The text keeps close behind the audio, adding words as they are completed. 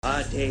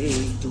A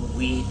day to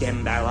we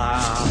Dembala.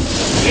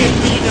 Give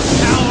me the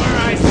power,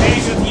 I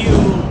beg of you.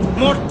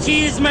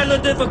 Mortis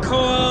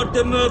melodivico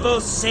de mervo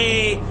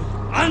se.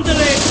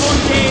 Andale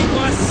conte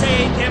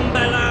guase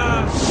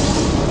Dembala.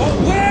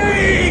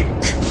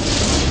 Awake!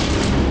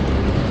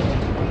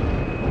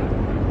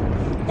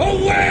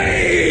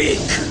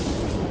 Awake!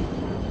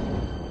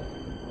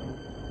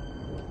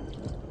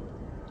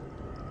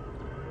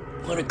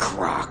 What a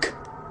crock.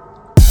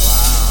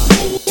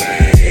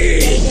 Awake!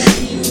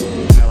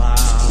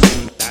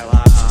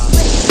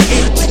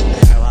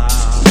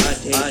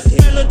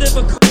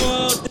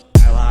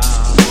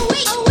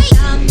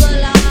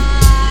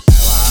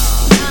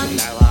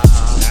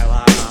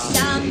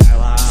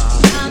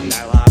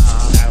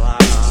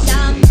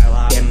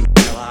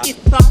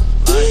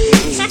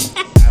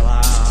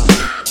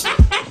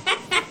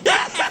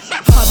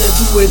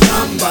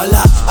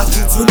 Dámbala, a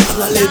funcionar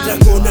la letra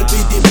con el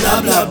beat y bla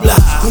bla bla.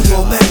 Un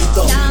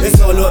momento,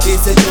 eso lo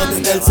hice yo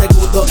desde el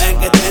segundo en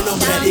que te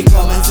nombré y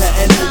comencé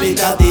en el beat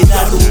a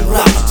tirar un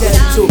rap.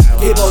 Chenchu,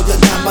 que voy a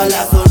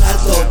Dámbala sonar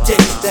toche.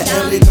 De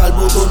el ritual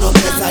vudú no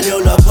te salió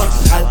loco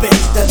al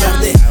beat. Te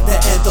perdiste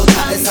en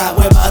toda esa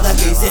huevada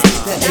que hiciste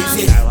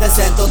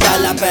en toda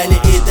la peli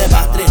y te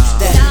vas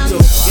triste.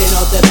 Que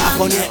no te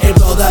bajo ni el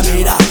broda,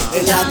 mira.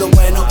 El lado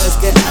bueno es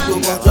que a tu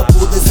voz yo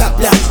pude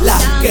samplearla.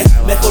 Que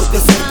mejor que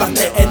ser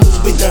parte en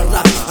un beat de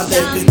rap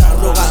antes que estar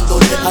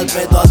rogándole al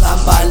pedo a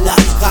Dámbala.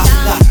 Ja,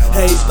 ja,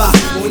 hey pa,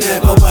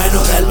 muñeco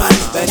bueno del mal.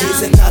 Ven y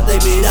sentate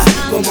y mira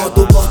como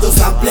tu voz yo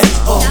sample.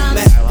 Oh,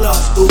 mezclo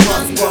tu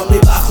voz con mi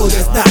bajo y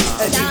está.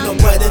 El beat no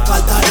puede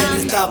faltar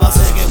en esta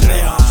base que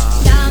creo.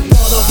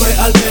 Todo fue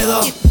al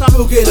pedo,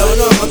 tú que lo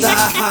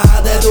notas.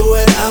 De tu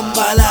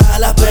Dámbala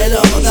la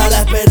pelota.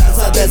 La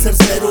esperanza de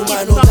ser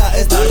humano ya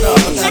está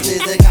rota. Si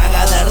se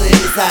caga de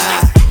risa.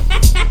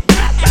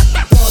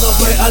 Todo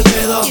fue al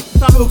pedo,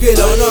 tú que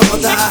lo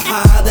notas.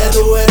 De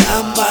tu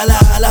Dámbala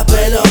la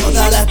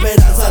pelota. La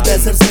esperanza de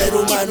ser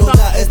humano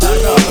ya está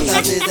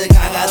rota. Si se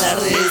caga de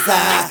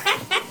risa.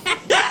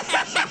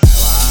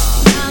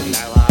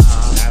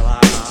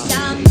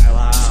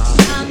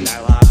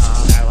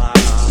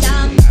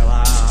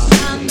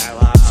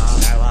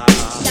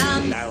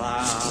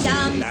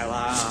 Now